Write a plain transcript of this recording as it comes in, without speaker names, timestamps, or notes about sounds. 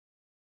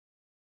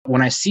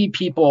When I see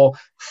people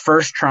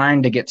first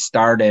trying to get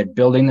started,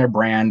 building their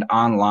brand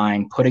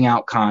online, putting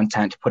out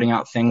content, putting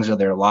out things of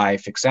their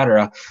life,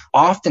 etc.,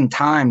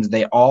 oftentimes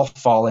they all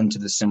fall into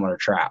the similar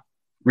trap.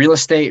 Real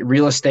estate,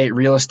 real estate,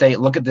 real estate.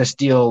 Look at this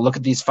deal. Look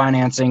at these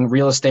financing,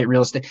 real estate,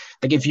 real estate.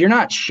 Like if you're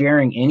not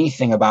sharing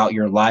anything about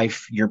your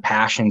life, your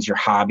passions, your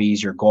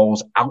hobbies, your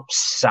goals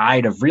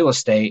outside of real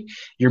estate,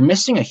 you're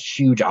missing a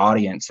huge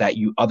audience that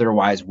you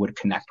otherwise would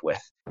connect with.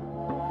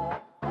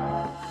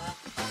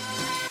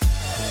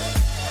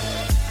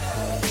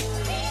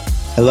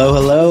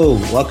 Hello.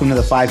 Welcome to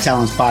the 5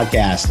 Talents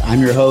Podcast. I'm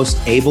your host,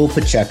 Abel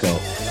Pacheco.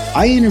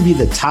 I interview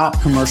the top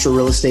commercial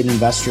real estate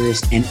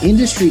investors and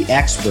industry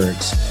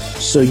experts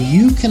so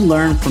you can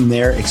learn from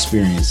their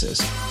experiences.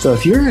 So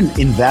if you're an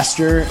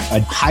investor,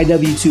 a high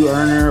W-2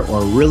 earner,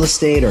 or real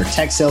estate or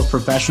tech sales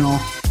professional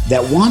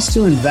that wants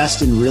to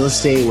invest in real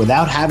estate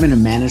without having to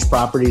manage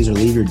properties or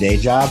leave your day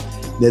job,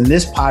 then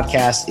this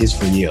podcast is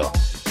for you.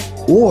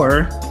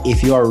 Or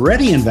if you're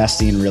already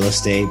investing in real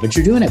estate, but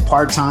you're doing it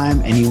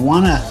part-time and you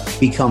want to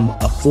become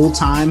a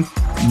full-time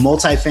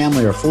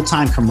multifamily or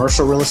full-time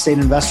commercial real estate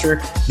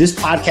investor, this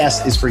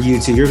podcast is for you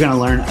too. You're going to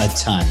learn a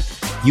ton.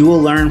 You will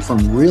learn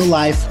from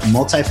real-life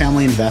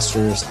multifamily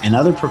investors and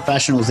other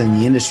professionals in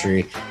the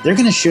industry. They're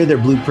going to share their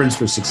blueprints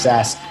for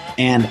success,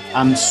 and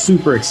I'm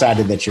super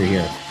excited that you're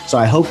here. So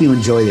I hope you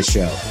enjoy the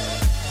show.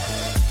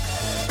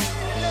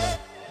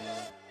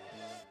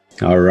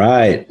 All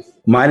right.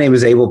 My name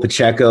is Abel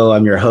Pacheco.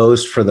 I'm your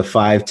host for the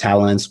 5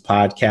 Talents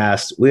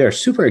Podcast. We are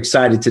super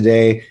excited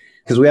today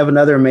because we have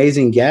another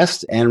amazing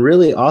guest and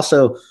really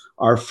also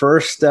our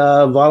first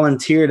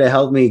volunteer to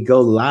help me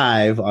go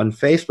live on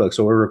Facebook.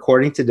 So we're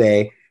recording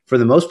today. For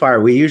the most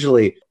part, we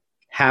usually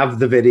have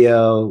the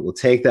video, we'll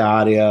take the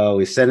audio,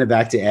 we send it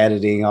back to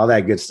editing, all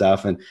that good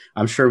stuff. And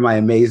I'm sure my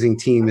amazing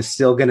team is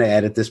still going to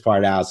edit this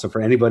part out. So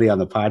for anybody on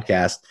the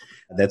podcast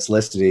that's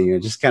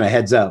listening, just kind of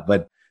heads up.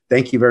 But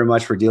thank you very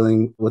much for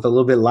dealing with a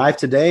little bit live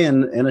today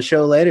and a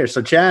show later.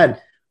 So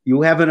Chad,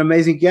 you have an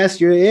amazing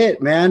guest. You're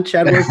it, man.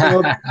 Chad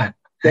Wittfeldt.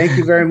 Thank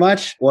you very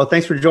much. Well,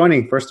 thanks for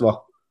joining, first of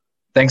all.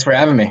 Thanks for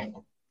having me.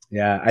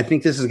 Yeah, I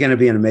think this is going to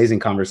be an amazing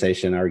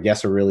conversation. Our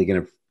guests are really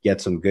going to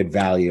get some good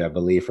value, I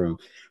believe,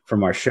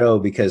 from our show,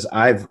 because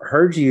I've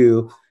heard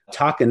you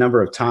talk a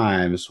number of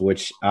times,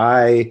 which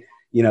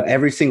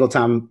every single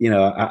time,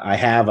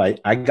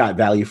 I got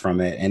value from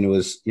it. And it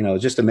was,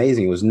 just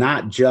amazing. It was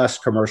not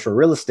just commercial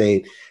real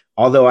estate,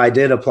 although I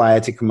did apply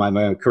it to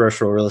my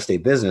commercial real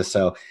estate business.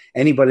 So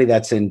anybody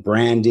that's in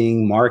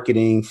branding,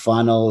 marketing,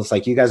 funnels,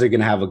 like you guys are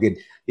going to have a good,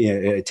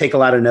 take a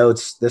lot of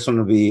notes. This one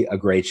will be a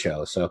great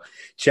show. So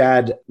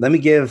Chad, let me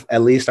give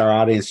at least our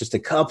audience just a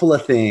couple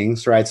of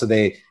things, right? So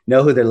they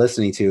know who they're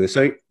listening to.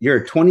 So you're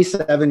a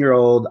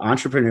 27-year-old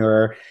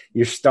entrepreneur.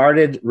 You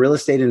started real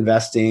estate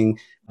investing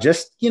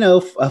just,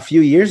 a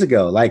few years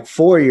ago, like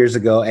 4 years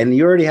ago, and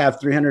you already have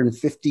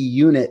 350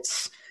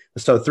 units.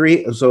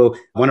 So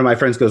one of my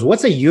friends goes,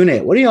 "What's a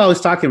unit? What are you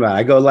always talking about?"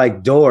 I go,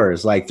 like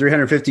doors, like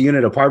 350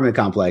 unit apartment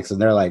complex. And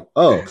they're like,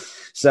 "Oh."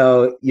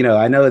 So,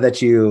 I know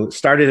that you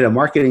started a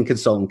marketing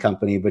consultant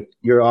company, but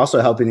you're also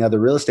helping other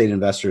real estate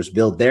investors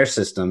build their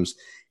systems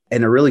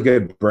and a really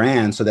good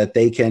brand so that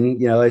they can,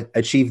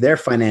 achieve their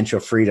financial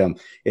freedom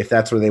if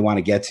that's where they want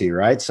to get to,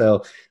 right?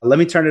 So let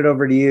me turn it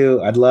over to you.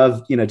 I'd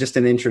love, just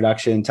an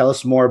introduction. Tell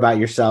us more about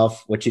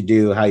yourself, what you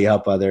do, how you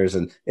help others,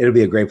 and it'll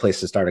be a great place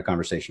to start a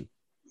conversation.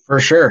 For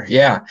sure.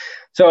 Yeah.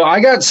 So I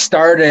got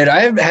started,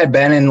 I had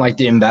been in like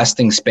the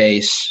investing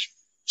space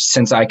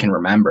since I can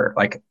remember.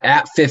 Like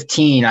at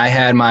 15, I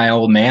had my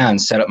old man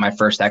set up my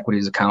first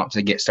equities account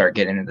to start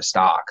getting into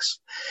stocks,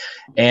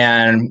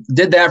 and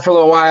did that for a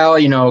little while,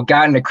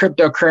 got into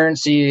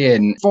cryptocurrency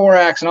and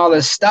Forex and all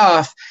this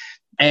stuff.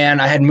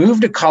 And I had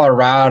moved to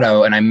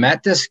Colorado and I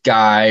met this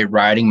guy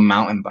riding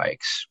mountain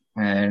bikes.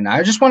 And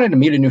I just wanted to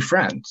meet a new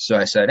friend. So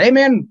I said, "Hey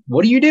man,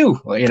 what do you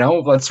do?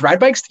 Well, let's ride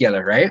bikes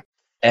together, right?"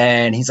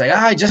 And he's like,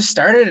 "I just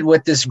started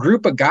with this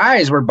group of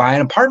guys. We're buying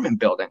apartment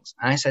buildings."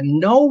 And I said,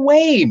 "No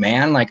way,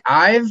 man. Like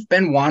I've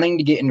been wanting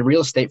to get into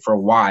real estate for a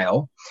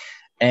while.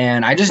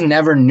 And I just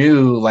never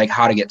knew like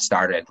how to get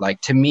started."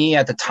 Like to me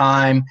at the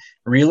time,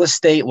 real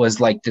estate was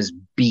like this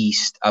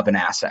beast of an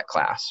asset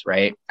class,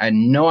 right? I had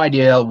no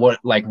idea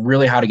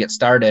really how to get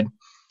started.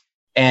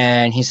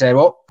 And he said,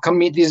 "Well, come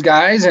meet these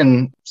guys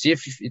and see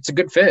if it's a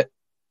good fit."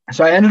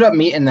 So I ended up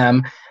meeting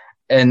them.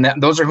 And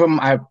those are whom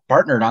I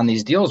partnered on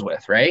these deals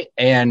with, right?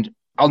 And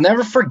I'll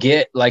never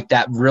forget like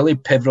that really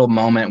pivotal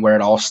moment where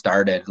it all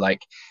started.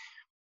 Like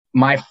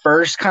my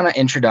first kind of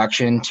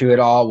introduction to it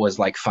all was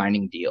like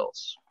finding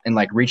deals and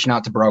like reaching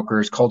out to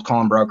brokers, cold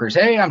calling brokers.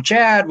 "Hey, I'm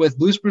Chad with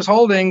Blue Spruce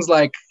Holdings.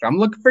 Like I'm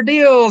looking for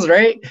deals,"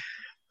 right?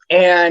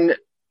 And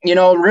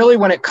really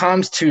when it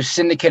comes to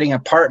syndicating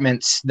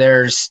apartments,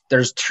 there's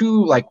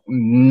two like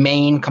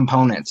main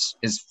components: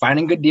 is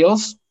finding good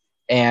deals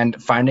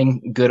and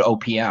finding good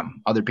OPM,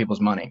 other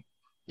people's money,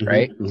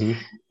 right? Mm-hmm.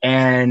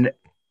 And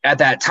at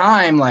that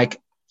time,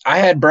 like I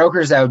had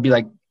brokers that would be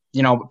like,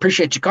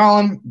 "Appreciate you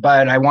calling,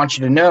 but I want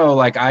you to know,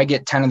 like I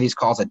get 10 of these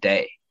calls a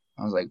day."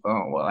 I was like,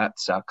 "Oh, well, that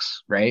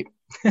sucks," right?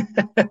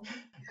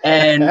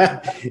 And,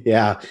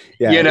 yeah.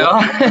 you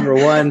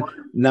know,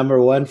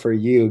 Number one for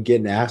you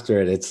getting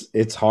after it.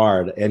 It's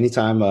hard.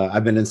 Anytime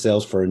I've been in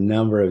sales for a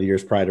number of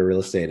years prior to real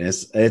estate, and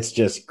it's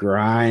just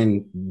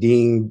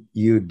grinding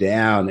you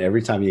down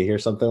every time you hear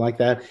something like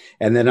that.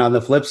 And then on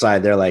the flip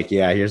side, they're like,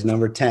 yeah, here's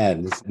number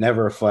 10. It's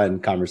never a fun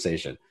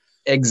conversation.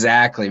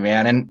 exactly,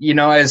 man. And, you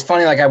know, it's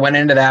funny. Like I went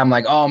into that. I'm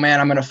like, oh man,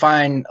 I'm going to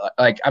find,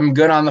 like, I'm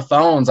good on the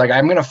phones. Like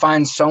I'm going to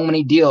find so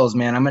many deals,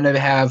 man. I'm going to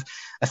have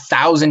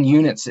 1,000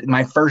 units in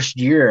my first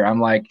year. I'm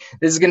like,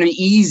 this is going to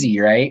be easy.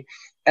 Right.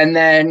 And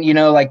then, you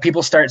know, like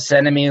people start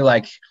sending me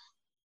like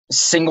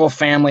single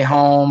family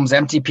homes,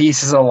 empty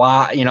pieces of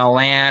lot, you know,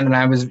 land. And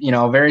I was, you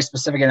know, very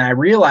specific. And I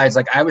realized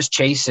like I was a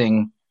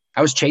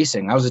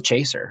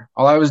chaser.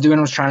 All I was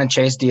doing was trying to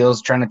chase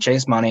deals, trying to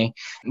chase money.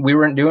 We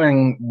weren't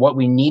doing what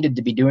we needed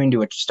to be doing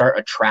to start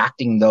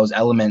attracting those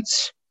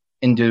elements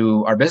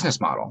into our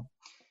business model.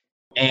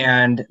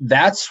 And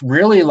that's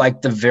really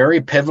like the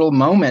very pivotal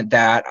moment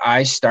that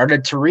I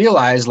started to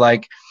realize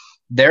like,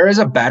 there is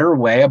a better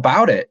way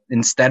about it.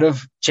 Instead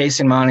of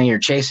chasing money or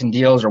chasing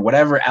deals or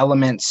whatever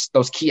elements,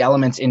 those key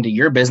elements into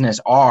your business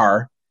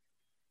are,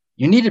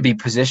 you need to be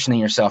positioning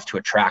yourself to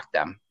attract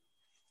them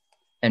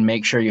and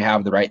make sure you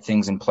have the right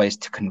things in place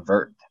to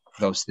convert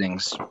those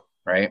things,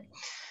 right?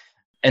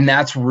 And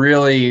that's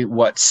really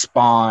what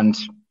spawned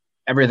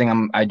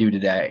everything I do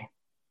today.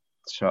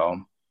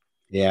 So.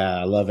 Yeah,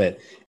 I love it.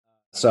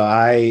 So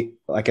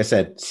like I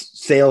said,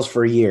 sales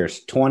for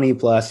years, 20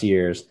 plus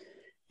years.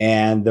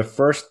 And the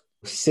first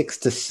 6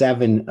 to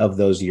 7 of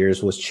those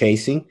years was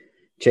chasing.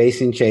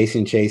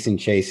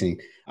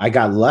 I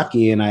got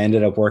lucky and I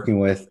ended up working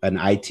with an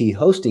IT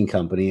hosting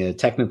company, a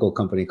technical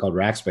company called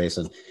Rackspace.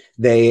 And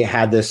they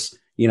had this,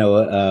 you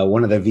know,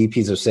 one of the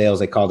VPs of sales,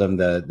 they called him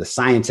the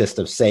scientist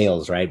of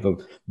sales, right?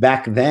 But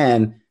back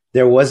then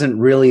there wasn't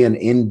really an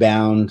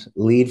inbound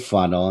lead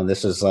funnel. And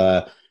this is,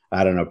 I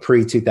don't know,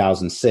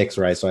 pre-2006,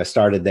 right? So I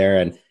started there,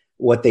 and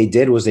what they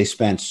did was they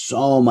spent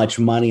so much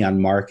money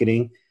on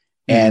marketing,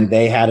 and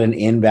they had an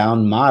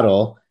inbound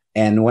model.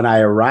 And when I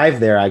arrived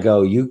there, I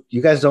go, you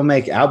guys don't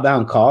make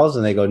outbound calls?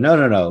 And they go,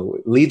 no.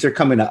 Leads are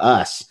coming to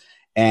us,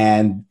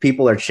 and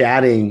people are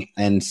chatting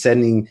and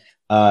sending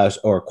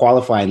or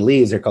qualifying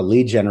leads. They're called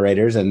lead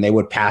generators, and they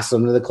would pass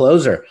them to the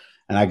closer.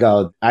 And I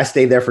go, I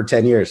stayed there for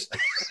 10 years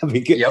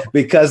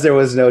because there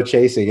was no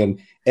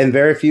chasing. And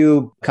very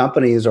few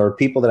companies or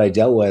people that I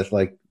dealt with,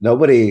 like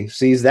nobody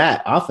sees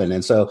that often.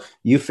 And so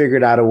you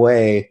figured out a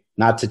way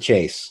not to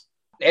chase.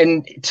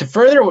 And to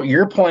further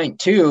your point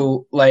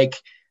too, like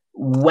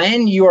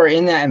when you are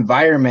in that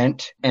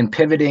environment and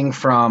pivoting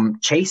from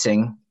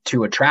chasing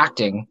to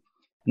attracting,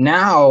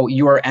 now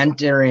you are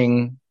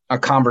entering a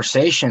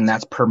conversation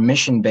that's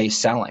permission-based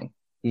selling.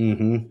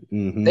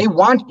 They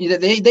want you,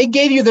 they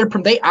gave you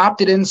they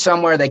opted in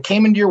somewhere, they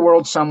came into your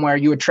world somewhere,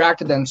 you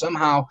attracted them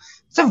somehow.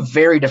 It's a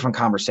very different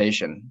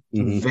conversation.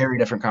 Very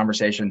different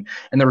conversation.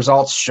 And the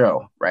results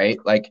show, right?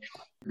 Like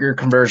your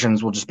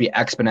conversions will just be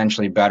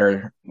exponentially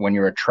better when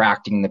you're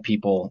attracting the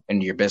people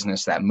into your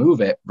business that move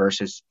it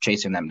versus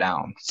chasing them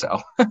down.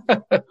 So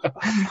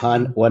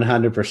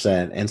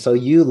 100%. And so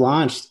you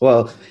launched,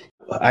 well,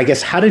 I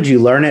guess, how did you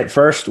learn it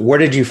first? Where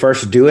did you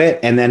first do it?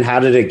 And then how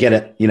did it get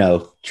it,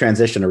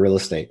 transition to real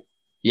estate?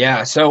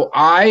 Yeah. So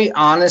I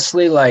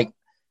honestly, I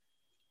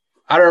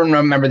don't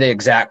remember the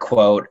exact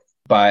quote,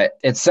 but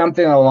it's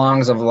something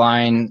along the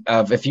line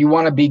of, if you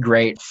want to be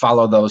great,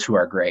 follow those who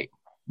are great.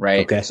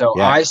 Right. Okay. So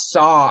yeah.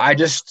 I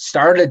just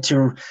started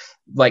to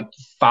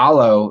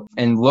follow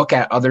and look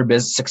at other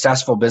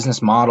successful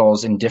business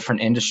models in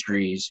different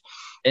industries,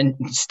 and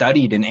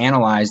studied and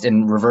analyzed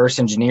and reverse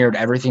engineered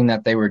everything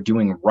that they were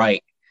doing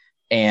right.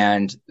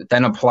 And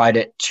then applied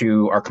it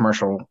to our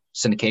commercial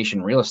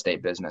syndication real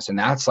estate business. And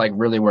that's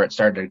really where it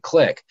started to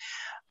click.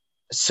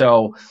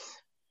 So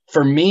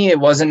for me, it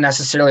wasn't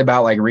necessarily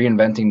about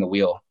reinventing the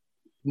wheel.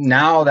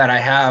 Now that I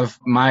have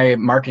my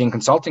marketing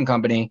consulting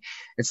company,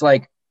 it's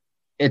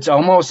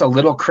almost a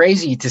little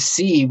crazy to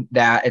see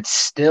that it's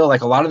still a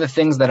lot of the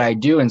things that I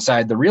do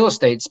inside the real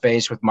estate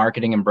space with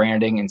marketing and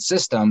branding and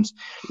systems.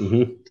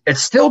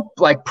 It's still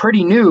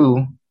pretty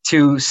new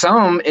to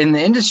some in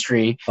the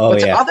industry, but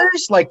to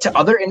others, to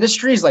other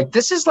industries,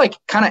 this is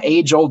kind of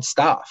age old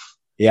stuff.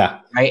 Yeah.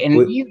 Right. And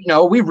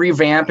we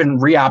revamp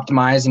and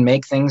re-optimize and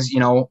make things,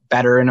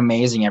 better and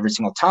amazing every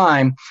single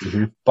time.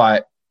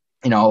 But,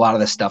 a lot of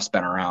this stuff's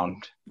been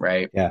around.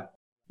 Right. Yeah.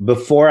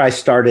 Before I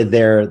started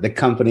there, the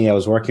company I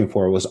was working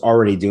for was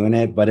already doing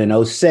it. But in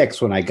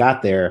 2006, when I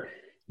got there,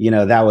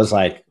 that was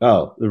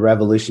the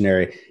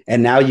revolutionary.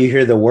 And now you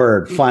hear the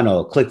word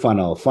funnel,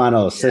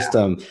 funnel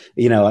system,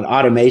 and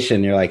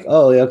automation. You're like,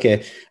 oh,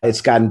 okay,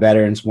 it's gotten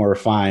better and it's more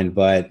refined.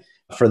 But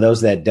for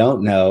those that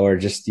don't know, or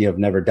just you have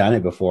never done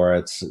it before,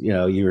 it's,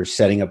 you're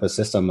setting up a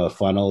system, a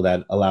funnel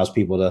that allows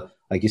people to,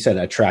 like you said,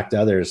 attract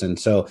others. And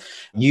so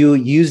you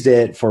used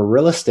it for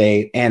real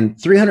estate,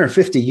 and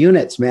 350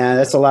 units, man,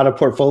 that's a lot of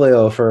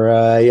portfolio for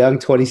a young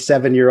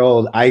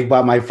 27-year-old. I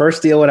bought my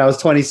first deal when I was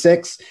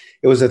 26,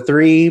 It was a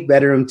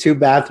 3-bedroom,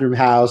 2-bathroom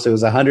house. It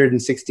was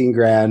 116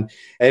 grand.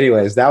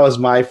 Anyways, that was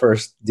my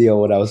first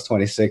deal when I was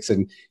 26,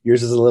 and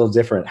yours is a little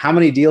different. How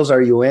many deals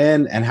are you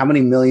in, and how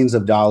many millions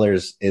of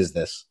dollars is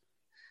this?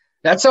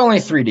 That's only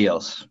 3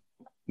 deals.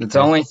 It's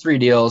Okay. only 3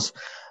 deals.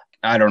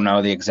 I don't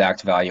know the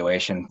exact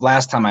valuation.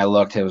 Last time I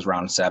looked, it was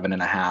around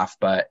 7.5.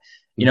 But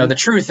the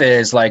truth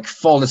is, like,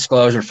 full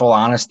disclosure, full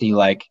honesty,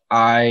 like,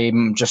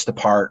 I'm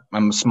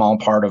a small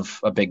part of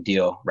a big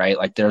deal, right?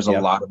 Like, there's a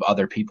lot of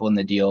other people in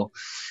the deal.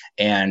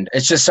 And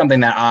it's just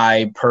something that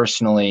I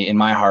personally, in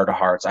my heart of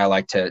hearts, I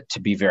like to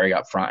be very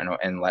upfront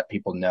and let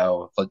people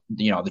know,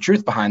 the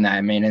truth behind that.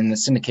 I mean, in the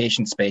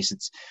syndication space,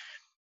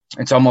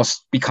 it's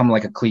almost become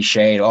like a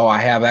cliche. Oh, I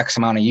have X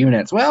amount of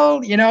units.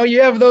 Well, you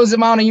have those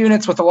amount of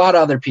units with a lot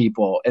of other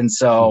people. And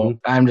so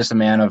I'm just a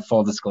man of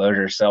full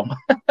disclosure. So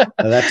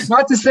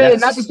not to say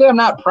I'm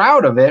not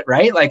proud of it,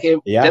 right? Like, it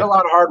did a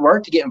lot of hard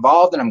work to get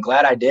involved, and I'm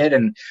glad I did.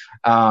 And,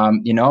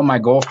 my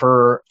goal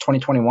for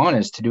 2021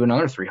 is to do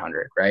another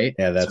 300, right?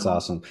 Yeah, that's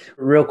awesome.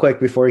 Real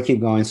quick before we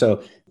keep going.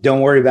 So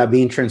don't worry about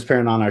being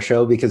transparent on our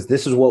show, because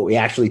this is what we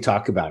actually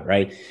talk about,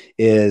 right?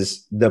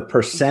 Is the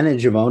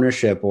percentage of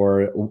ownership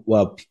or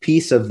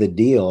piece of the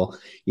deal.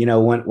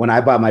 When I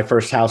bought my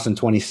first house when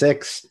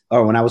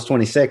I was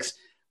 26,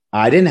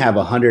 I didn't have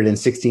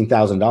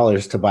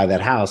 $116,000 to buy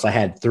that house. I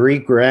had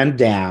 $3,000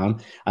 down.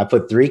 I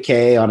put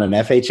 $3,000 on an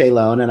FHA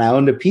loan, and I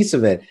owned a piece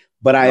of it.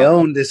 But I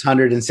owned this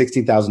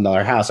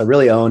 $160,000 house. I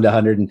really owned a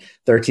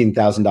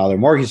 $113,000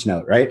 mortgage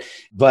note, right?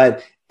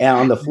 But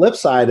on the flip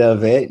side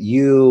of it,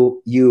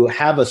 you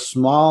have a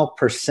small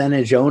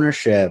percentage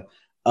ownership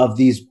of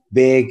these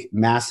big,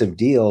 massive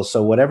deals.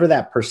 So whatever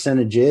that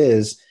percentage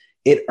is,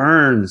 it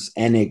earns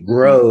and it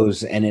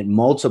grows and it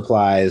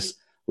multiplies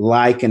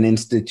like an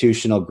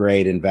institutional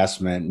grade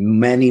investment,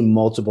 many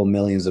multiple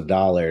millions of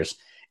dollars.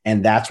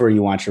 And that's where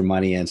you want your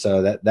money in.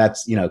 So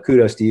that's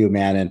kudos to you,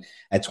 man. And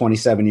at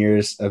 27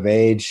 years of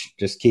age,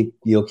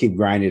 you'll keep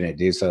grinding it,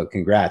 dude. So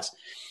congrats.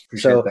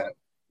 Appreciate that.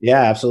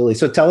 Yeah, absolutely.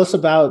 So tell us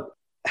about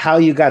how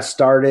you got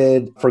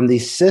started from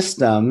these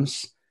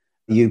systems.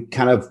 You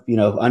kind of,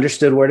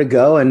 understood where to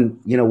go, and,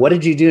 what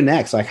did you do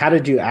next? Like, how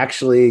did you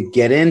actually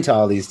get into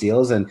all these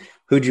deals, and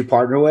who'd you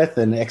partner with,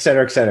 and et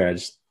cetera, et cetera?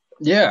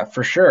 Yeah,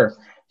 for sure.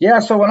 Yeah.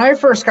 So when I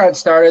first got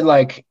started,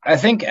 like, I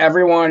think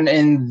everyone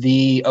in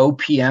the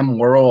OPM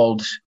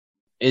world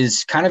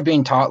is kind of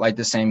being taught like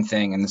the same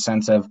thing, in the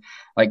sense of,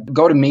 like,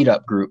 go to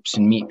meetup groups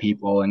and meet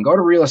people, and go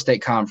to real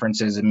estate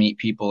conferences and meet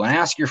people, and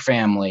ask your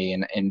family,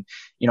 and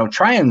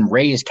try and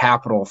raise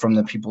capital from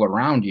the people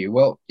around you.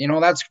 Well,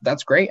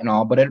 that's great and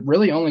all, but it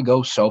really only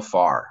goes so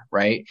far,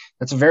 right?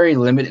 That's a very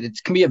limited,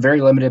 it can be a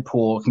very limited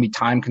pool. It can be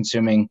time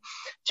consuming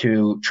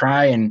to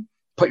try and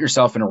put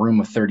yourself in a room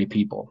with 30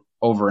 people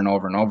over and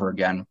over and over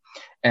again.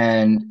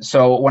 And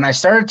so when I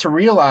started to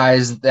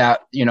realize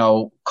that,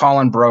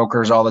 calling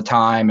brokers all the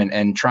time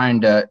and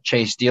trying to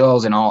chase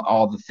deals and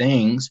all the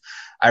things,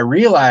 I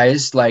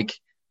realized, like,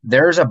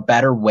 there's a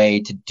better way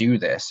to do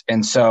this.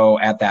 And so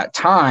at that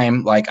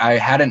time, like, I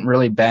hadn't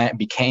really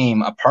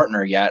became a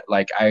partner yet.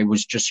 Like, I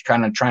was just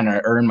kind of trying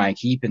to earn my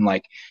keep and,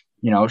 like,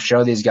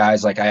 show these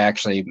guys, like, I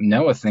actually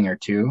know a thing or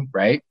two.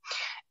 Right.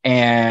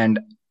 And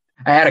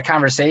I had a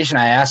conversation.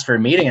 I asked for a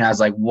meeting, and I was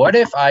like, what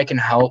if I can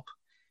help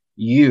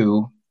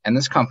you and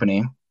this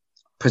company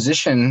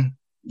position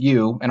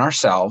you and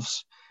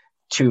ourselves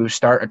to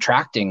start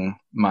attracting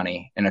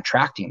money and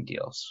attracting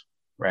deals,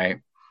 right?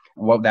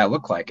 What would that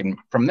look like? And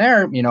from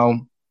there,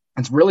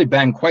 it's really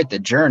been quite the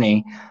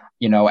journey.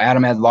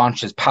 Adam had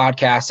launched his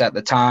podcast at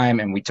the time,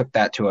 and we took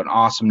that to an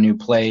awesome new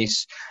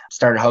place,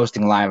 started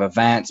hosting live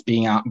events,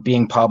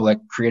 being public,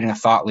 creating a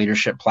thought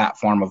leadership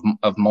platform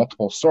of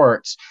multiple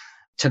sorts,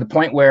 to the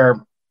point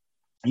where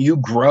you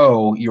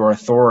grow your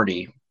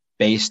authority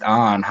based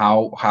on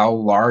how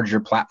large your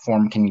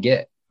platform can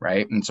get,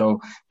 right? And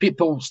so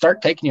people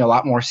start taking you a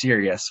lot more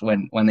serious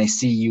when they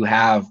see you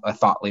have a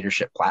thought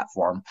leadership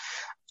platform.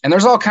 And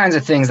there's all kinds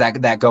of things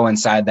that go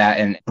inside that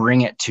and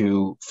bring it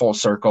to full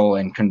circle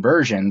and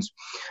conversions.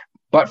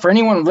 But for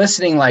anyone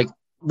listening, like,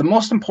 the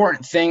most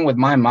important thing with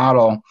my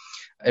model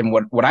and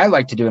what I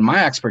like to do in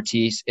my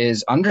expertise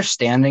is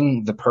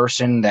understanding the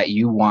person that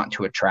you want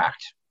to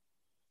attract,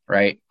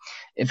 right?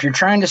 If you're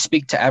trying to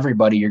speak to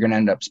everybody, you're going to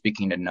end up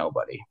speaking to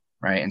nobody.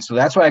 Right. And so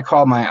that's what I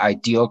call my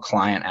ideal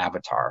client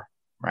avatar.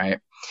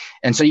 Right.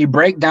 And so you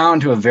break down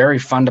to a very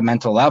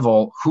fundamental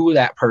level who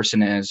that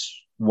person is,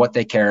 what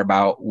they care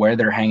about, where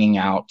they're hanging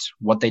out,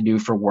 what they do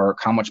for work,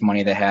 how much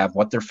money they have,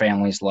 what their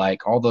family's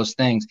like, all those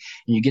things.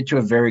 And you get to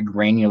a very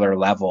granular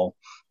level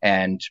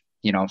and,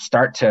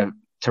 start to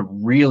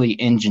really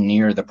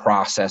engineer the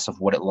process of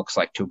what it looks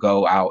like to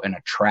go out and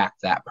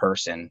attract that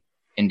person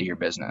into your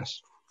business.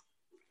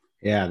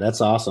 Yeah, that's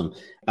awesome.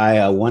 I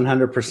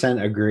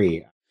 100%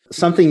 agree.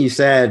 Something you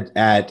said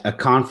at a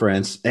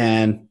conference,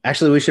 and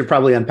actually we should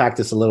probably unpack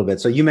this a little bit.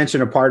 So you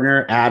mentioned a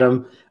partner,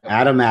 Adam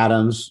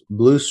Adams,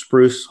 Blue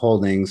Spruce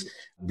Holdings.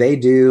 They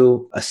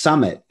do a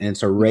summit, and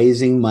it's a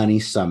raising money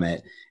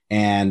summit.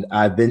 And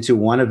I've been to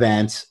one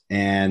event,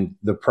 and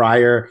the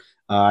prior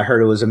I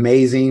heard it was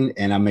amazing,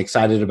 and I'm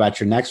excited about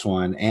your next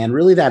one. And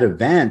really, that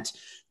event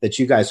that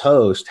you guys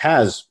host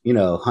has,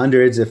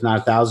 hundreds, if not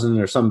 1,000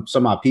 or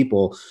some odd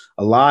people,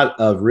 a lot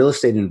of real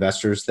estate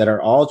investors that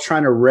are all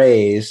trying to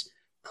raise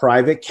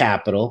private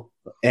capital.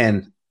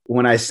 And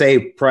when I say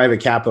private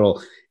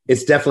capital,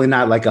 it's definitely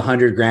not like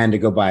 $100,000 to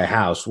go buy a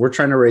house. We're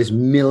trying to raise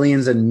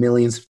millions and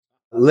millions,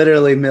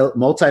 literally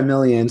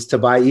multi-millions to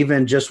buy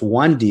even just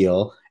one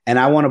deal. And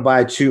I want to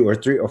buy 2 or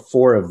 3 or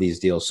 4 of these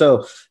deals.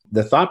 So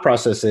the thought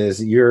process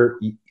is, you're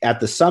at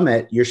the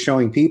summit, you're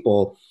showing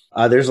people,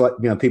 there's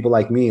people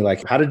like me,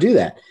 like how to do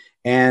that.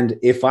 And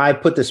if I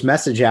put this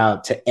message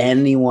out to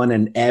anyone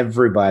and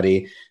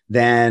everybody,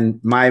 then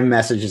my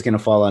message is going to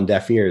fall on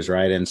deaf ears,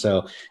 right? And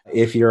so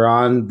if you're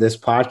on this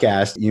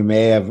podcast, you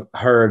may have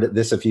heard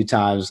this a few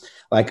times,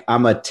 like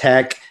I'm a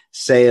tech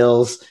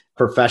sales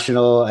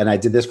professional, and I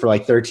did this for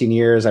like 13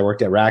 years. I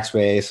worked at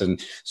Rackspace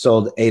and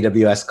sold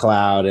AWS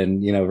cloud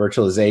and,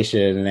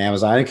 virtualization and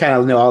Amazon. I kind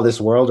of know all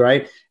this world,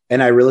 right?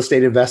 And I real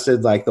estate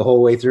invested like the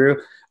whole way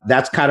through.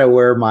 That's kind of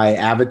where my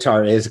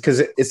avatar is,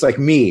 because it's like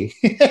me.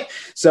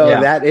 So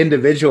that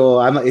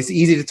individual, it's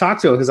easy to talk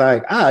to him because I'm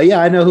like,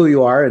 I know who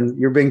you are, and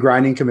you've been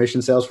grinding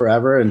commission sales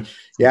forever, and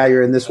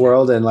you're in this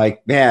world, and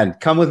like, man,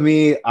 come with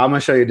me. I'm gonna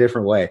show you a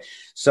different way.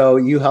 So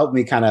you helped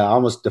me kind of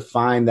almost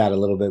define that a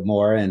little bit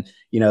more, and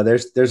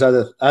there's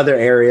other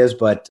areas,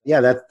 but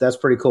that's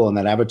pretty cool in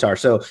that avatar.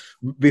 So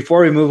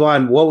before we move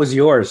on, what was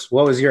yours?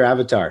 What was your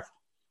avatar?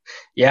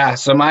 Yeah,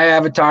 so my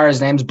avatar,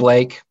 his name's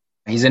Blake.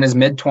 He's in his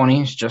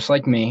mid-20s, just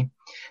like me.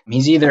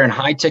 He's either in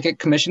high-ticket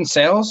commission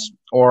sales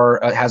or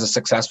has a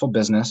successful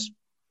business.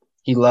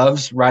 He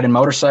loves riding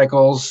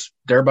motorcycles,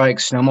 dirt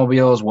bikes,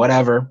 snowmobiles,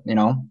 whatever,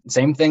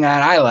 same thing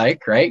that I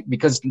like, right?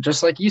 Because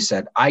just like you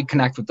said, I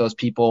connect with those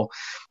people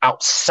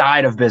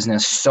outside of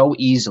business so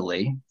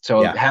easily.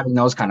 So having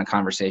those kind of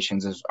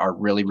conversations are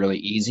really, really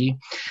easy.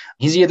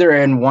 He's either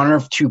in one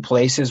of 2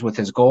 places with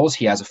his goals.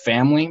 He has a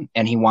family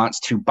and he wants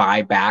to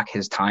buy back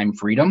his time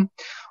freedom.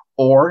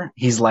 Or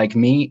he's like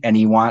me and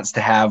he wants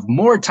to have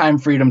more time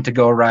freedom to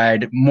go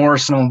ride more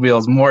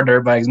snowmobiles, more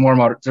dirt bikes, more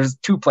motor. There's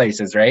 2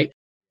 places, right?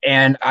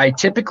 And I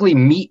typically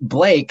meet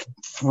Blake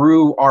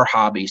through our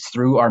hobbies,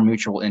 through our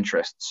mutual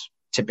interests,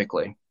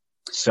 typically.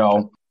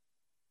 So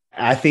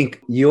I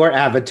think your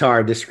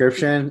avatar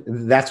description,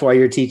 that's why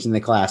you're teaching the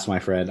class, my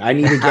friend. I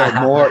need to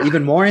get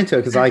even more into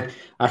it, because I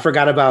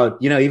forgot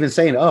about, even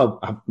saying,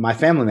 my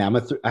family, man,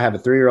 I have a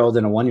 3-year-old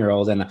and a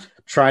 1-year-old, and I'm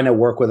trying to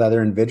work with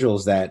other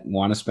individuals that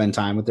want to spend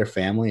time with their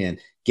family and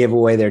give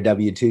away their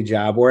W-2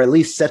 job, or at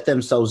least set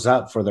themselves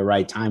up for the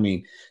right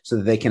timing so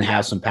that they can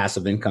have some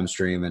passive income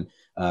stream and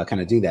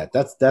kind of do that.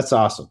 That's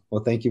awesome.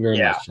 Well, thank you very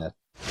much, Chad.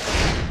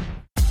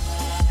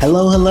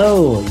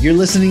 Hello. You're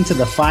listening to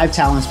the 5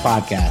 Talents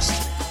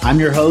Podcast. I'm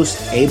your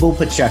host, Abel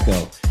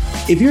Pacheco.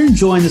 If you're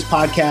enjoying this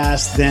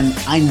podcast, then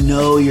I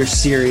know you're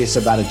serious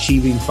about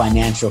achieving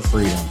financial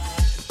freedom.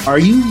 Are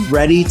you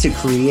ready to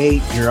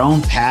create your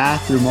own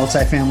path through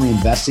multifamily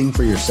investing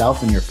for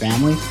yourself and your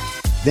family?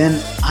 Then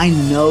I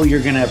know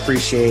you're going to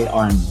appreciate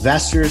our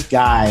Investor's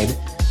Guide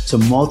to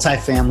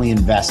Multifamily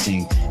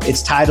Investing.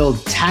 It's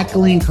titled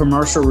Tackling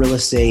Commercial Real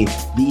Estate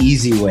the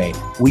Easy Way.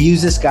 We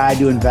use this guide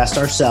to invest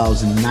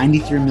ourselves in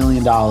 $93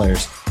 million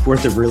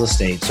worth of real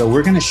estate. So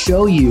we're going to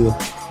show you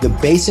the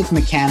basic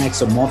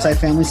mechanics of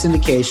multifamily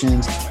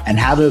syndications and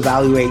how to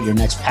evaluate your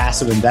next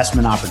passive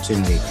investment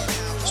opportunity.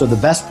 So the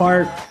best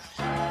part,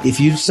 if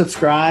you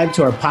subscribe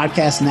to our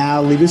podcast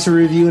now, leave us a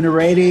review and a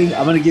rating.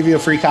 I'm going to give you a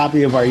free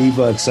copy of our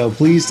ebook. So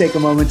please take a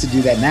moment to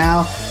do that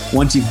now.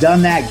 Once you've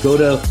done that, go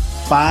to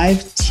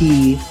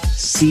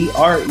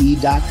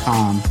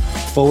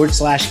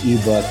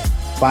 5tcre.com/ebook,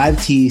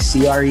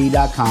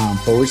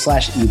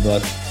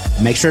 5tcre.com/ebook.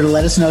 Make sure to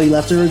let us know you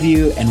left a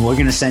review, and we're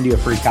going to send you a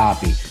free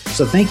copy.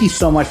 So thank you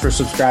so much for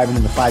subscribing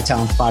to the 5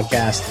 Talents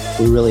Podcast.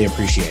 We really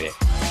appreciate it.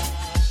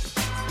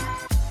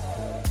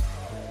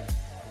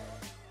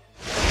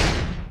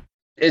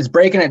 It's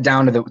breaking it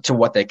down to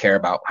what they care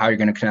about, how you're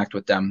going to connect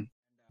with them.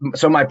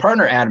 So my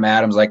partner, Adam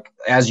Adams,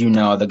 as you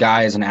know, the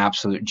guy is an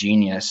absolute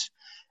genius.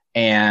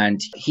 And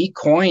he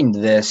coined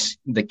the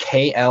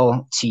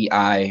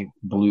KLTI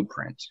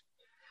blueprint.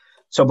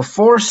 So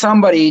before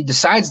somebody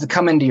decides to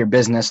come into your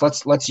business,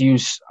 let's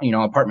use,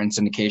 apartment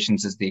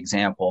syndications as the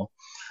example.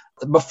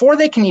 Before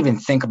they can even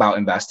think about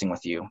investing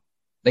with you,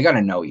 they got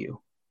to know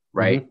you,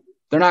 right? Mm-hmm.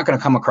 They're not going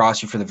to come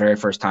across you for the very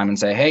first time and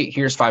say, hey,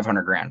 here's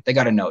 $500,000. They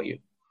got to know you,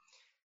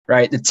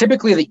 right?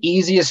 Typically the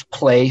easiest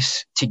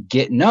place to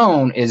get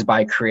known is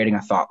by creating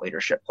a thought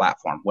leadership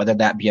platform, whether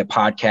that be a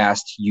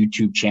podcast,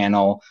 YouTube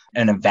channel,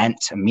 an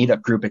event, a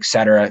meetup group,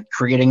 etc.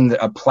 Creating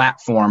a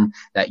platform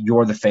that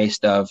you're the face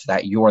of,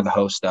 that you're the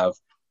host of.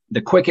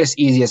 The quickest,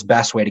 easiest,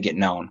 best way to get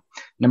known.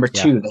 Number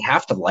 2, they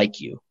have to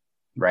like you,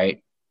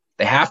 right?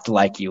 They have to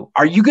like you.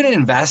 Are you going to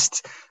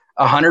invest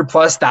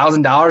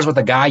 $100,000+ with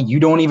a guy you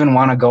don't even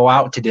want to go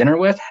out to dinner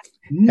with?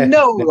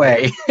 No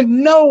way.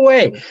 No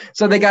way.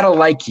 So they got to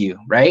like you,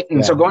 right?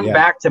 And so going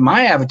back to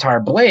my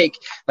avatar, Blake,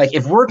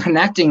 if we're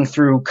connecting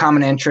through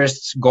common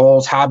interests,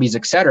 goals, hobbies,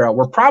 etc.,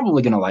 we're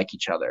probably going to like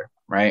each other,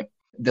 right?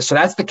 So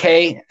that's the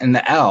K and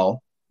the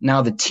L.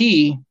 Now the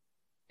T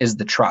is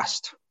the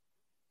trust,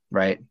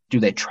 right? Do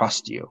they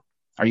trust you?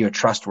 Are you a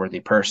trustworthy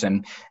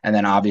person? And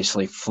then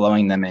obviously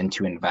flowing them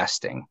into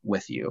investing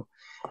with you.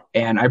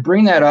 And I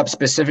bring that up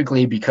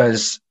specifically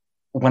because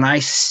when I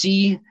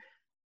see,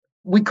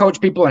 we coach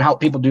people and help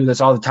people do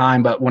this all the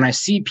time, but when I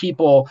see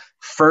people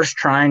first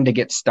trying to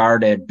get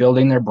started,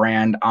 building their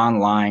brand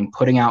online,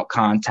 putting out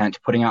content,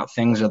 putting out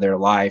things of their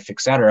life,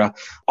 etc.,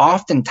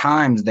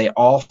 oftentimes they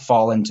all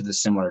fall into the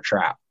similar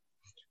trap.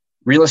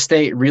 Real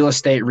estate, real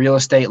estate, real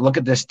estate. Look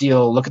at this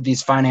deal. Look at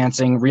these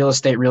financing, real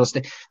estate, real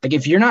estate. Like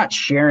if you're not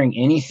sharing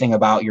anything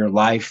about your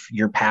life,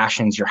 your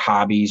passions, your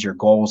hobbies, your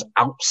goals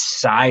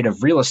outside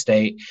of real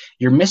estate,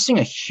 you're missing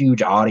a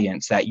huge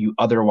audience that you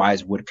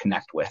otherwise would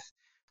connect with.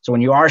 So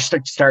when you are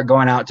start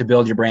going out to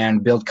build your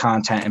brand, build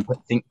content, and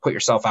put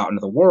yourself out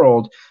into the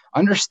world,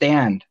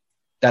 understand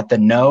that the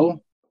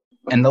know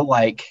and the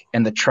like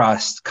and the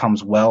trust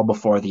comes well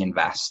before the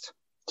invest.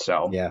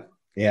 So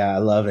yeah, I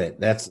love it.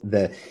 That's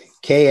the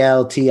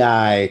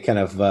KLTI kind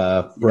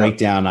of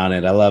breakdown on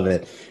it. I love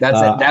it.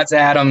 That's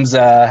Adam's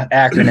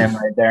acronym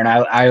right there. And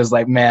I was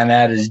like, man,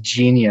 that is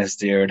genius,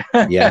 dude.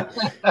 Yeah.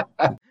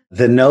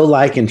 The know,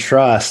 like, and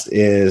trust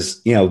is,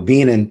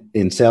 being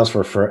in sales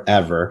for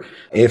forever.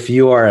 If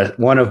you are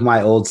one of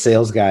my old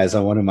sales guys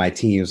on one of my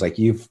teams, like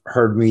you've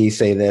heard me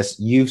say this,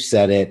 you've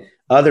said it,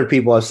 other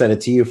people have said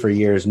it to you for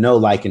years, know,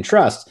 like, and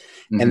trust.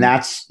 Mm-hmm. And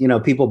that's,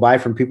 people buy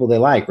from people they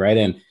like, right?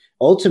 And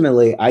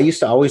ultimately, I used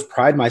to always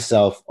pride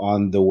myself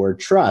on the word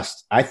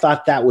trust. I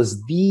thought that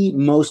was the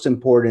most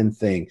important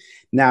thing.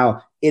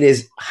 Now, it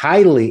is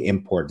highly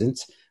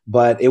important,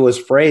 but it was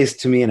phrased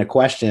to me in a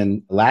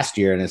question last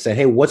year, and it said,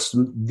 hey, what's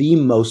the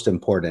most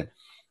important?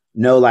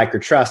 Know, like, or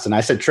trust? And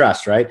I said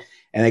trust, right?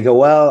 And they go,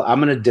 well,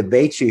 I'm going to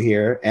debate you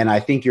here, and I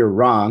think you're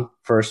wrong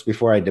first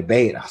before I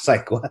debate. I was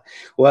like,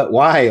 what,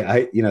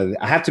 why?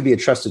 I have to be a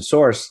trusted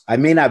source. I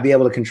may not be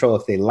able to control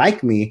if they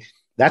like me.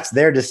 That's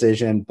their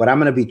decision, but I'm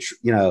going to be,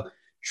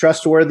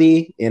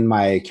 trustworthy in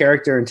my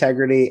character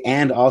integrity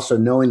and also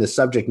knowing the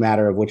subject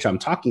matter of which I'm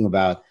talking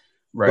about.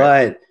 Right.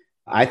 But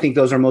I think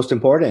those are most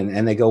important.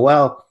 And they go,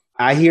 well,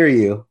 I hear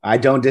you. I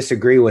don't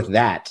disagree with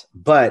that.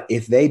 But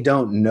if they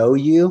don't know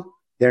you,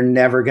 they're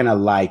never going to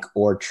like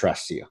or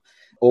trust you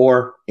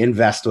or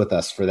invest with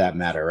us for that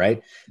matter. Right.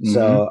 Mm-hmm.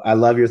 So I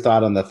love your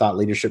thought on the thought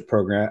leadership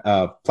program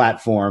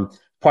platform.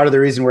 Part of the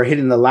reason we're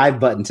hitting the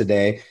live button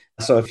today.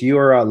 So if you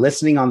are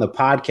listening on the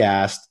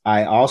podcast,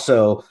 I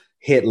also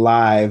hit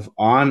live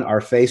on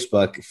our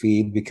Facebook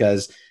feed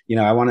because,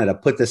 I wanted to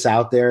put this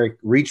out there,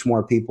 reach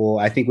more people.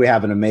 I think we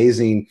have an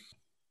amazing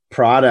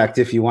product,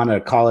 if you want to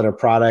call it a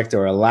product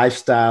or a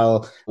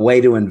lifestyle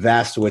way to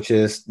invest,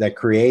 that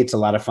creates a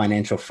lot of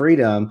financial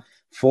freedom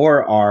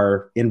for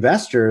our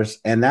investors.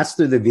 And that's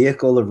through the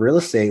vehicle of real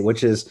estate,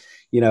 which is,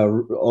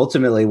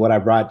 ultimately what I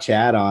brought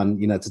Chad on,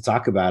 to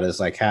talk about is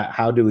like,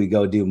 how do we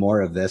go do more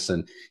of this?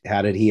 And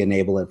how did he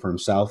enable it for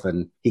himself?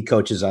 And he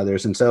coaches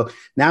others. And so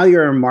now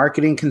you're a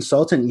marketing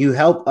consultant. You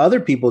help other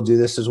people do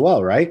this as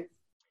well, right?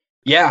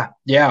 Yeah.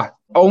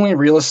 Only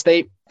real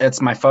estate.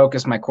 It's my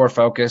focus, my core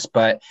focus.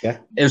 But It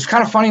was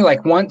kind of funny.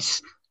 Like once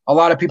a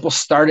lot of people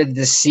started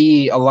to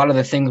see a lot of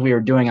the things we were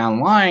doing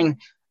online,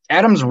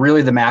 Adam's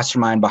really the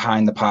mastermind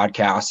behind the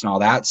podcast and all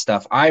that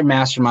stuff. I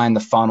mastermind the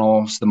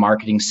funnels, the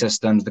marketing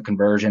systems, the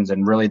conversions,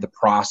 and really the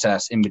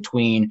process in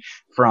between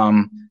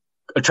from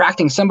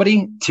attracting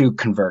somebody to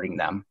converting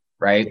them,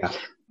 right? Yeah.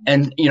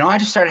 And, I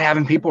just started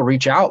having people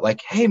reach out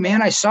like, hey,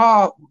 man, I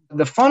saw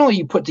the funnel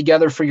you put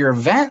together for your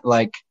event.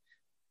 Like,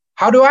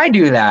 how do I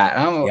do that?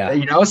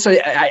 So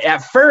at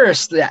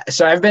first,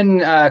 so I've been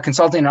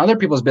consulting in other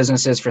people's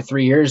businesses for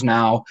 3 years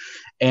now.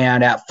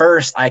 And at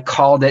first I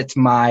called it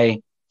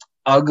my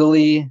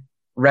ugly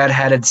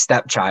redheaded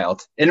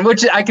stepchild, in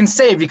which I can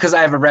say because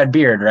I have a red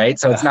beard, right?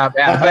 So it's not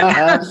bad.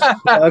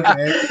 But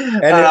okay.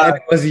 And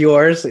it was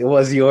yours. It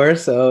was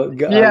yours. So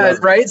yeah,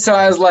 right. So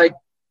I was like,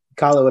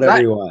 call it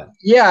whatever you want.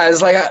 Yeah,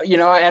 it's like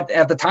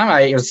at the time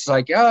I was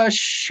like,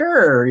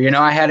 sure.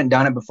 I hadn't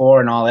done it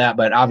before and all that,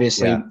 but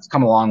obviously it's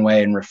come a long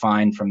way and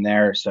refined from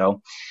there.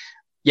 So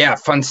yeah,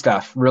 fun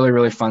stuff. Really,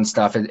 really fun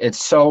stuff. It's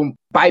so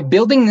by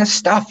building this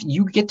stuff,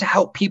 you get to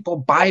help people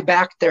buy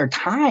back their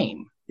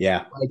time.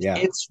 Yeah.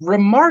 It's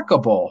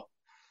remarkable.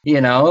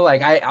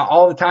 Like I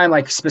all the time,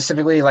 like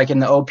specifically like in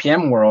the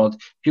OPM world,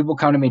 people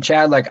come to me,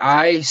 Chad, like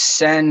I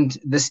send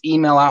this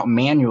email out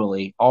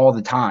manually all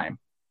the time.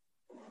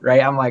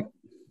 Right. I'm like,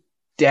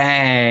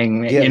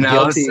 dang,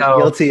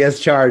 guilty as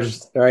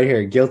charged right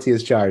here. Guilty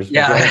as charged.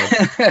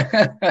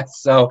 Yeah.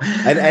 So,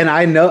 and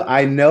I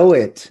know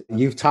it,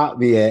 you've taught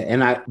me it,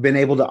 and I've been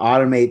able to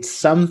automate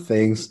some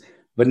things,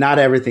 but not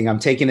everything. I'm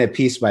taking it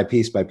piece by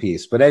piece by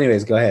piece, but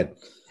anyways, go ahead.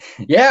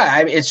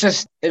 Yeah.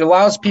 It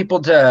allows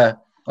people to,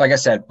 like I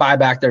said, buy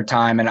back their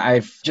time. And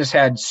I've just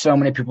had so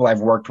many people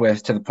I've worked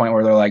with to the point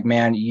where they're like,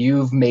 man,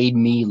 you've made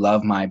me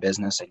love my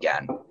business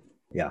again.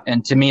 Yeah.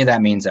 And to me,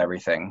 that means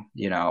everything,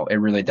 it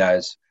really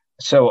does.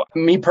 So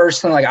me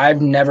personally, like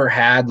I've never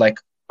had like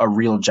a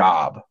real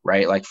job,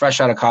 right? Like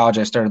fresh out of college,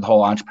 I started the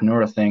whole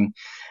entrepreneurial thing.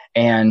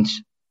 And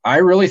I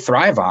really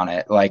thrive on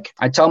it. Like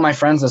I tell my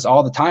friends this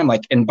all the time.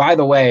 Like, and by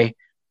the way,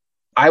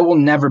 I will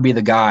never be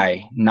the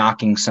guy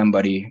knocking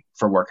somebody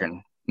for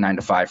working 9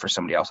 to 5 for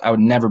somebody else. I would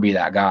never be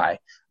that guy.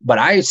 But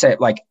I say,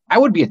 like, I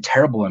would be a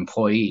terrible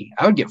employee.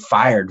 I would get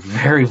fired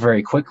very,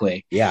 very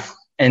quickly. Yeah.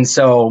 And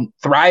so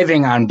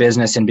thriving on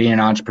business and being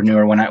an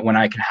entrepreneur, when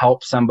I can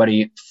help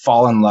somebody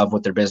fall in love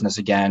with their business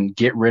again,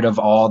 get rid of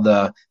all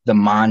the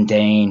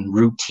mundane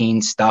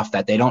routine stuff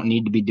that they don't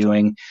need to be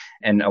doing,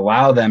 and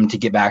allow them to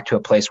get back to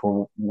a place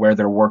where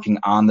they're working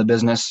on the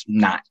business,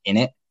 not in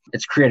it.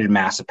 It's created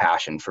massive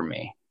passion for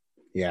me.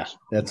 Yeah,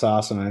 that's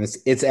awesome. And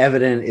it's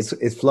evident.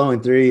 It's flowing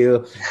through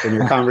you in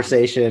your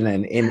conversation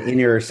and in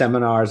your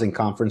seminars and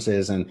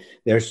conferences. And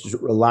there's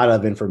a lot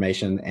of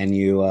information, and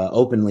you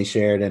openly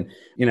shared. And,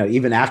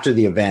 even after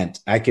the event,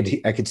 I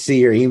could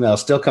see your email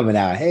still coming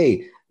out.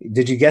 Hey,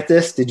 did you get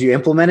this? Did you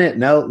implement it?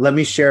 No, let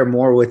me share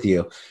more with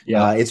you.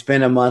 Yeah. It's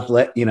been a month,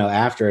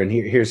 after, and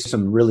here's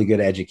some really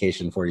good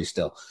education for you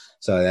still.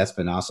 So that's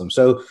been awesome.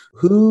 So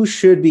who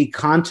should be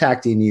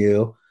contacting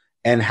you?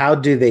 And how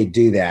do they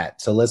do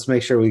that? So let's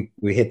make sure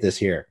we hit this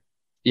here.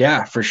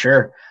 Yeah, for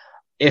sure.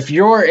 If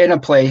you're in a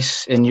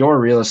place in your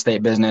real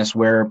estate business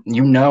where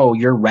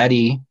you're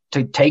ready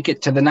to take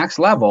it to the next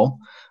level,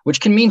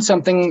 which can mean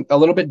something a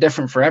little bit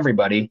different for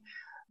everybody,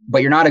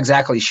 but you're not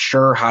exactly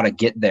sure how to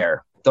get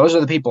there, those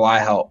are the people I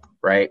help,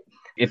 right?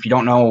 If you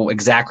don't know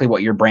exactly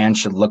what your brand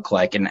should look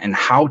like and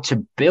how to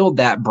build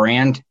that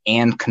brand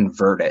and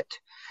convert it.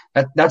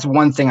 That's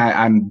one thing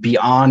I'm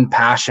beyond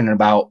passionate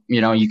about.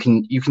 You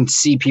can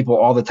see people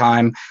all the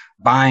time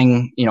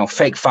buying,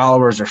 fake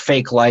followers or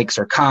fake likes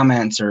or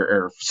comments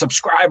or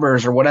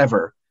subscribers or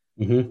whatever.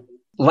 Mm-hmm.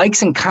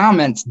 Likes and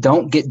comments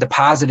don't get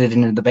deposited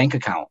into the bank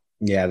account.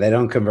 Yeah, they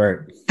don't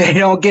convert. They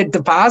don't get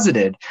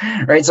deposited,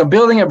 right? So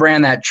building a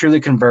brand that truly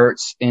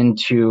converts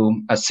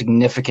into a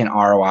significant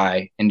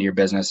ROI into your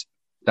business,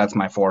 that's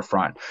my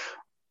forefront.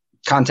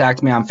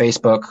 Contact me on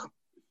Facebook,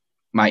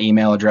 my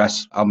email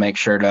address. I'll make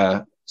sure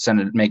to send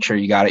it, make sure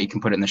you got it. You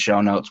can put it in the show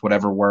notes,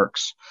 whatever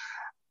works.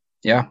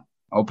 Yeah.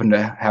 Open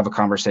to have a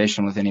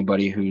conversation with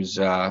anybody who's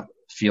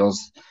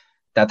feels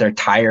that they're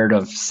tired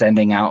of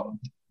sending out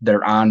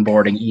their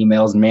onboarding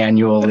emails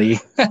manually.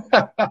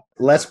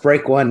 Let's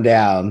break one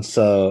down.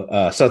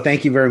 So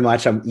thank you very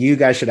much. You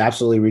guys should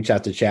absolutely reach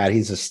out to Chad.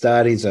 He's a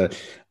stud. He's an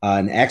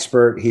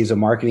expert. He's a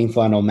marketing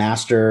funnel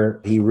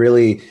master. He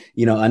really,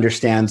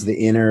 understands the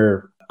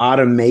inner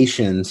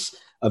automations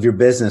of your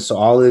business. So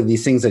all of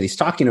these things that he's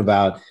talking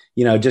about,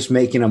 just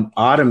making them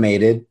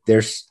automated.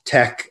 There's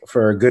tech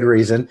for a good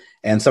reason.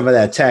 And some of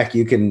that tech,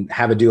 you can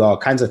have it do all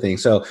kinds of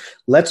things. So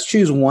let's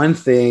choose one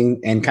thing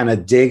and kind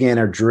of dig in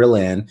or drill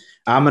in.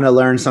 I'm going to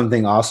learn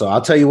something also.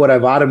 I'll tell you what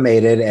I've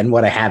automated and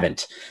what I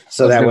haven't.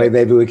 So that way,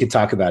 maybe we could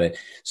talk about it.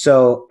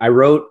 So I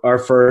wrote our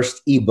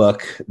first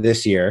ebook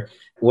this year.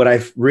 What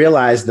I've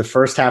realized the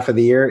first half of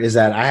the year is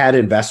that I had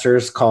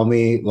investors call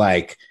me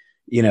 5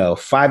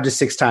 to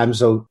 6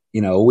 times a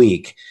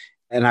week.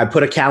 And I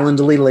put a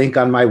Calendly link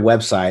on my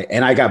website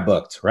and I got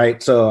booked,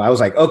 right? So I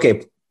was like,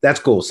 okay, that's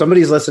cool.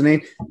 Somebody's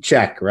listening,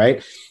 check,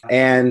 right?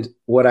 And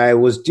what I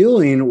was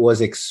doing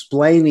was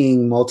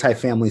explaining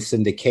multifamily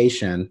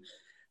syndication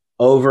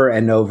over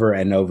and over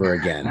and over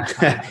again.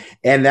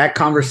 And that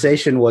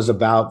conversation was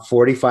about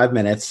 45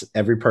 minutes,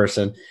 every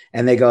person.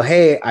 And they go,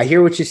 hey, I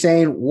hear what you're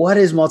saying. What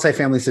is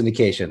multifamily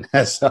syndication?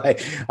 So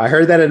I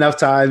heard that enough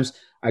times.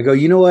 I go,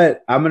 you know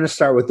what? I'm going to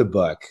start with the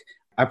book.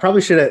 I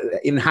probably should have,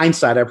 in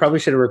hindsight,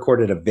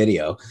 recorded a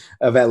video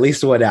of at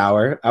least 1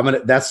 hour.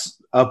 That's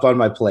up on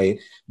my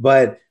plate.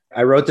 But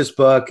I wrote this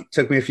book. It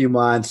took me a few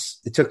months.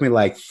 It took me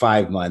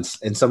 5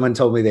 months. And someone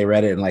told me they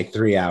read it in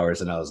 3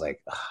 hours. And I was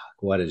like,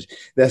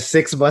 that's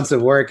 6 months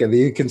of work and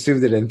you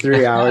consumed it in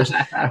 3 hours.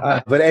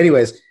 But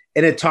anyways,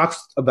 and it talks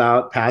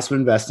about passive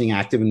investing,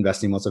 active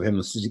investing,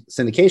 multifamily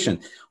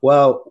syndication.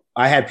 Well,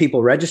 I had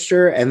people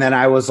register and then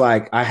I was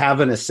like, I have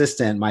an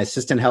assistant. My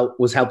assistant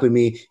was helping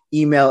me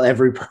email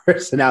every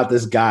person out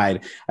this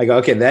guide. I go,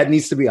 okay, that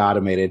needs to be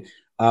automated.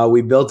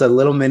 We built a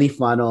little mini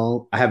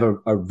funnel. I have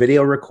a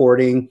video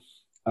recording.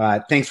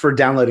 Thanks for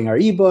downloading our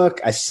ebook.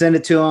 I send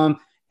it to them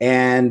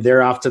and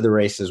they're off to the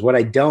races. What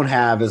I don't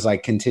have is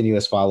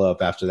continuous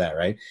follow-up after that,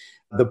 right?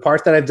 The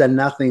part that I've done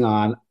nothing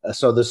on,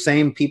 so the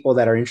same people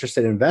that are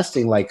interested in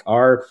investing,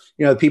 are,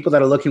 people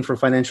that are looking for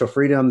financial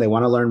freedom, they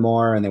want to learn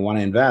more and they want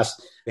to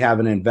invest. We have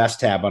an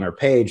invest tab on our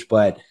page,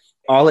 but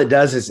all it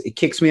does is it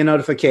kicks me a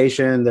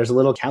notification. There's a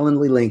little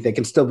Calendly link. They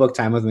can still book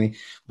time with me,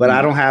 but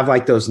I don't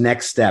have those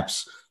next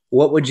steps.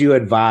 What would you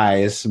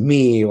advise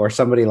me or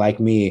somebody like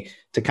me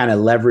to kind of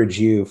leverage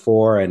you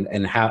for,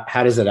 and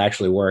how does it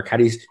actually work? How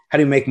do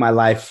you make my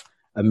life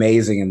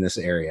amazing in this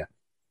area?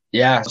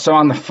 Yeah. So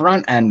on the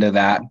front end of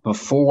that,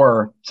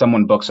 before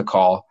someone books a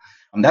call,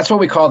 that's what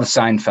we call the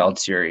Seinfeld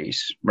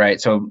series, right?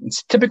 So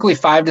it's typically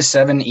 5 to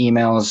 7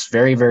 emails,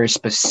 very, very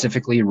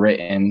specifically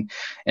written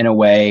in a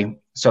way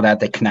so that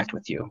they connect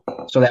with you,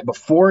 so that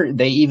before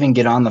they even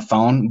get on the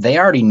phone, they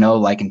already know,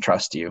 like, and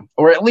trust you,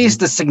 or at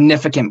least a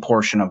significant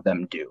portion of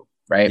them do,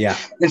 right? Yeah.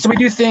 And so we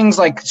do things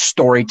like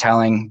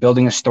storytelling,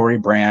 building a story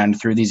brand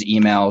through these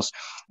emails,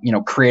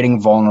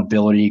 creating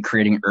vulnerability,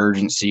 creating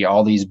urgency,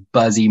 all these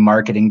buzzy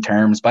marketing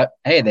terms, but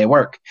hey, they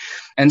work.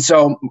 And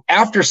so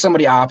after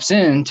somebody opts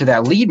in to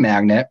that lead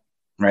magnet,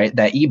 right,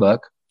 that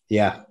ebook,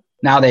 yeah,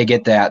 now they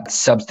get that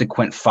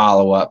subsequent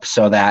follow-up,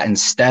 so that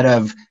instead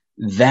of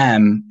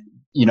them,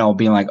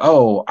 being like,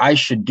 oh, I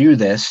should do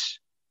this,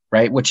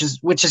 right, which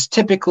is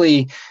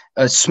typically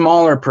a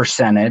smaller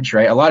percentage,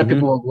 right? A lot of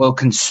people will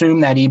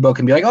consume that ebook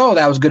and be like, oh,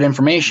 that was good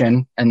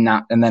information, and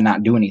then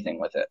not do anything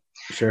with it.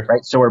 Sure.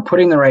 Right. So we're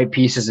putting the right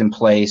pieces in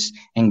place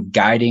and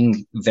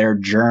guiding their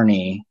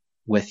journey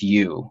with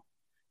you.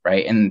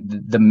 Right. And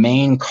the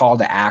main call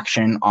to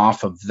action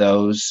off of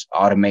those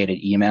automated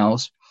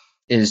emails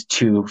is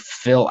to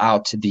fill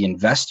out the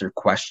investor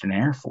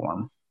questionnaire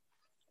form,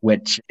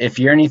 which if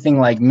you're anything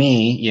like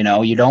me,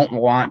 you don't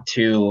want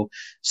to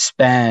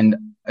spend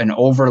an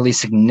overly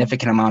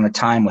significant amount of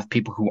time with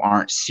people who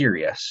aren't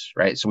serious.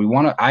 Right. So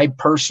I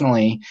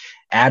personally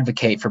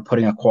advocate for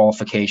putting a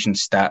qualification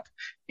step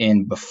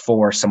in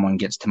before someone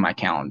gets to my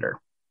calendar,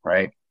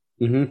 right?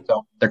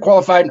 So they're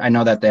qualified. I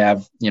know that they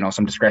have,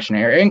 some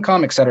discretionary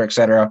income, et cetera, et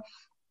cetera.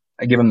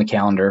 I give them the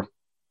calendar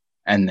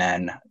and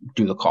then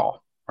do the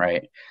call,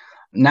 right?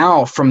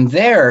 Now, from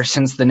there,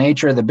 since the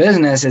nature of the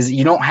business is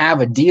you don't have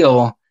a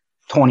deal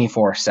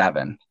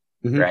 24/7,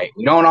 right?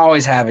 We don't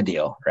always have a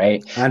deal,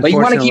 right? But you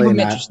want to keep them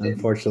interested.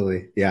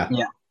 Unfortunately, yeah.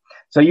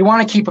 So you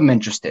want to keep them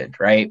interested,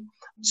 right?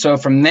 So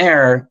from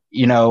there,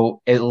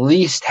 at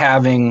least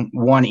having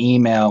one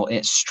email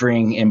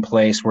string in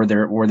place where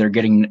they're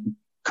getting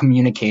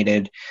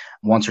communicated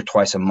once or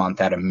twice a month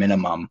at a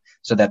minimum,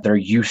 so that they're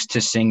used to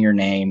seeing your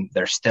name,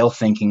 they're still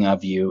thinking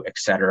of you, et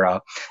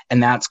cetera.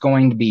 And that's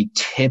going to be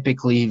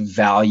typically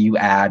value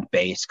add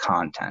based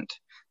content,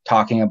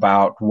 talking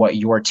about what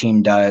your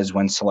team does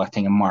when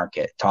selecting a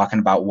market, talking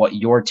about what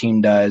your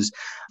team does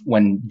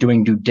when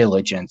doing due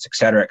diligence, et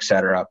cetera, et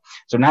cetera.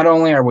 So not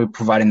only are we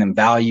providing them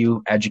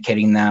value,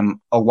 educating them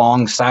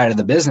alongside of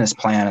the business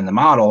plan and the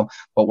model,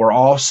 but we're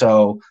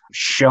also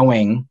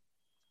showing,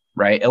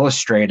 right,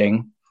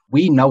 illustrating,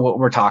 we know what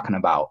we're talking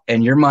about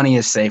and your money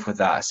is safe with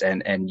us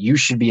and you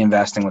should be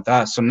investing with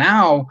us. So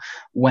now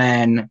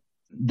when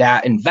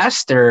that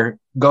investor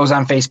goes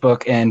on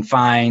Facebook and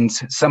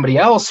finds somebody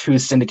else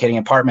who's syndicating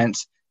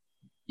apartments,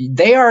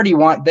 they already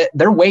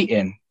they're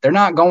waiting. They're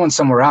not going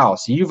somewhere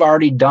else. You've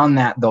already done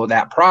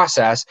that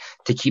process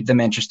to keep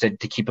them interested,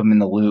 to keep them in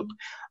the loop.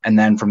 And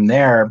then from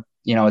there,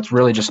 it's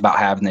really just about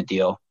having the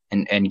deal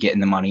and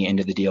getting the money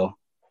into the deal.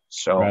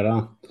 So right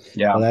on.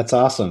 Yeah. Well, that's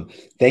awesome.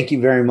 Thank you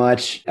very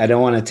much. I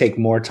don't want to take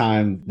more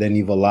time than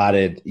you've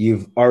allotted.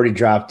 You've already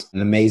dropped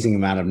an amazing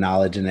amount of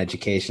knowledge and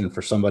education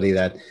for somebody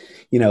that,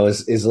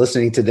 is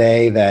listening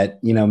today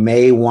that,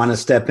 may want to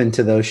step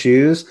into those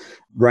shoes,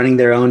 running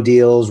their own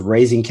deals,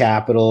 raising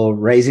capital,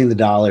 raising the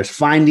dollars,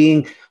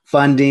 finding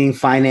funding,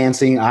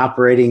 financing,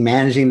 operating,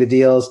 managing the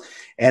deals.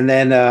 And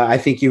then I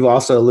think you've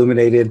also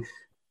illuminated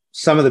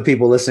some of the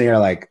people listening are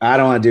like, I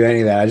don't want to do any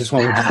of that. I just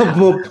want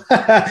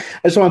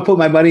to put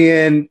my money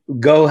in,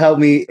 go help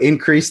me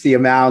increase the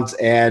amount.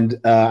 And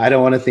I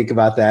don't want to think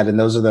about that. And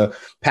those are the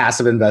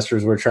passive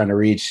investors we're trying to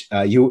reach.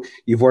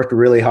 You've worked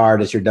really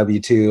hard as your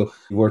W-2. You've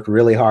worked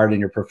really hard in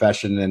your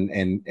profession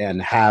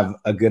and have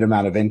a good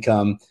amount of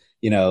income.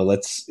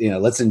 Let's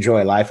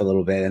enjoy life a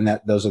little bit.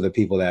 And those are the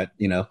people that,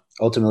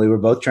 ultimately we're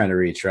both trying to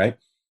reach. Right.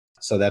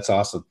 So that's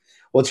awesome.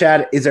 Well,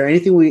 Chad, is there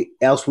anything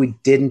else we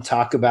didn't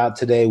talk about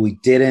today? We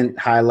didn't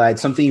highlight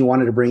something you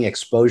wanted to bring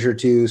exposure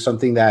to,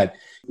 something that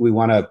we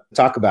want to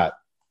talk about?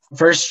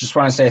 First, just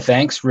want to say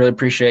thanks. Really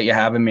appreciate you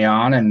having me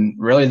on. And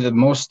really the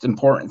most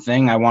important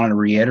thing I wanted to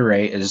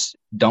reiterate is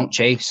don't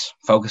chase,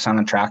 focus on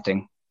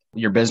attracting.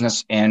 Your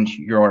business and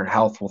your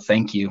health will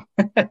thank you.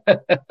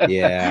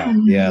 Yeah,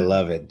 I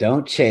love it.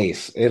 Don't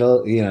chase.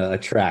 It'll,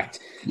 attract.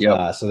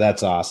 Yep. So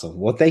that's awesome.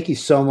 Well, thank you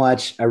so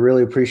much. I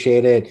really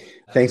appreciate it.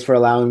 Thanks for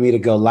allowing me to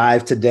go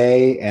live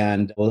today.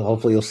 And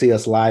hopefully you'll see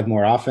us live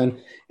more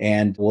often.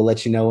 And we'll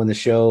let you know when the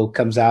show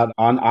comes out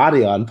on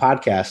audio, on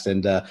podcast.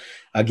 And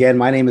again,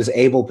 my name is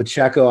Abel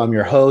Pacheco. I'm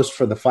your host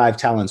for the 5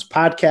 Talents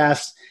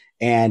podcast.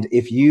 And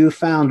if you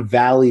found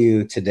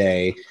value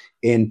today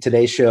in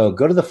today's show,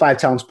 go to the 5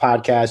 Talents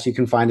podcast. You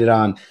can find it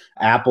on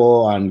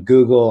Apple, on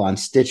Google, on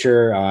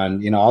Stitcher,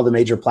 on all the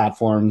major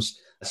platforms.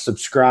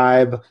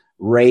 Subscribe,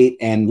 rate,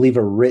 and leave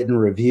a written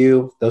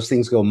review. Those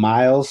things go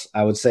miles.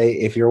 I would say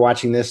if you're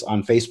watching this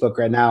on Facebook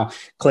right now,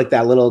 click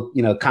that little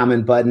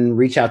comment button,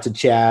 reach out to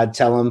Chad,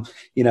 tell him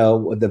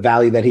the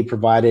value that he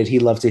provided.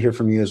 He'd love to hear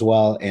from you as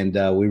well, and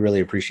we really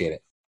appreciate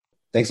it.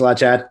 Thanks a lot,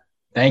 Chad.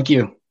 Thank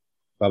you.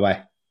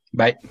 Bye-bye.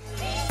 Bye.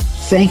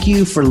 Thank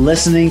you for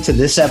listening to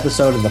this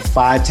episode of the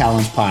 5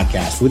 Talents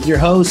podcast with your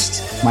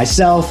host,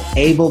 myself,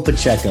 Abel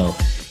Pacheco.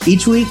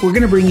 Each week, we're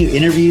going to bring you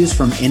interviews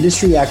from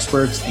industry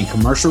experts and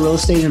commercial real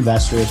estate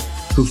investors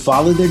who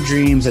follow their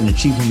dreams and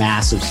achieve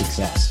massive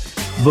success.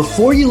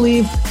 Before you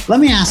leave,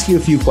 let me ask you a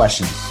few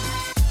questions.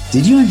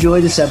 Did you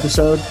enjoy this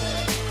episode?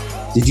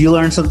 Did you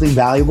learn something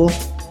valuable?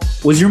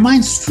 Was your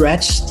mind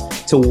stretched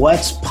to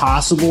what's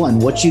possible and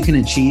what you can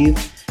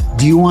achieve?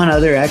 Do you want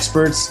other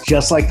experts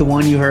just like the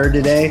one you heard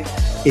today?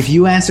 If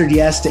you answered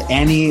yes to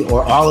any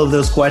or all of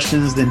those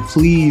questions, then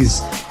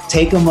please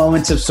take a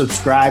moment to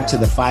subscribe to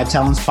the 5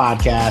 Talents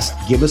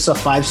podcast, give us a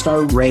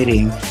 5-star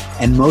rating,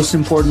 and most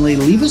importantly,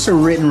 leave us a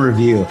written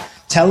review.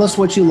 Tell us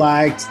what you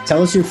liked,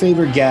 tell us your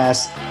favorite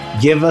guest,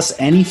 give us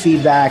any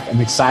feedback.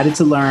 I'm excited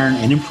to learn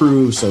and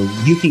improve so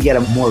you can get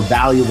a more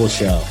valuable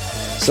show.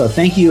 So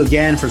thank you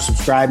again for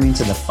subscribing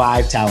to the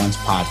 5 Talents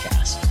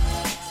podcast.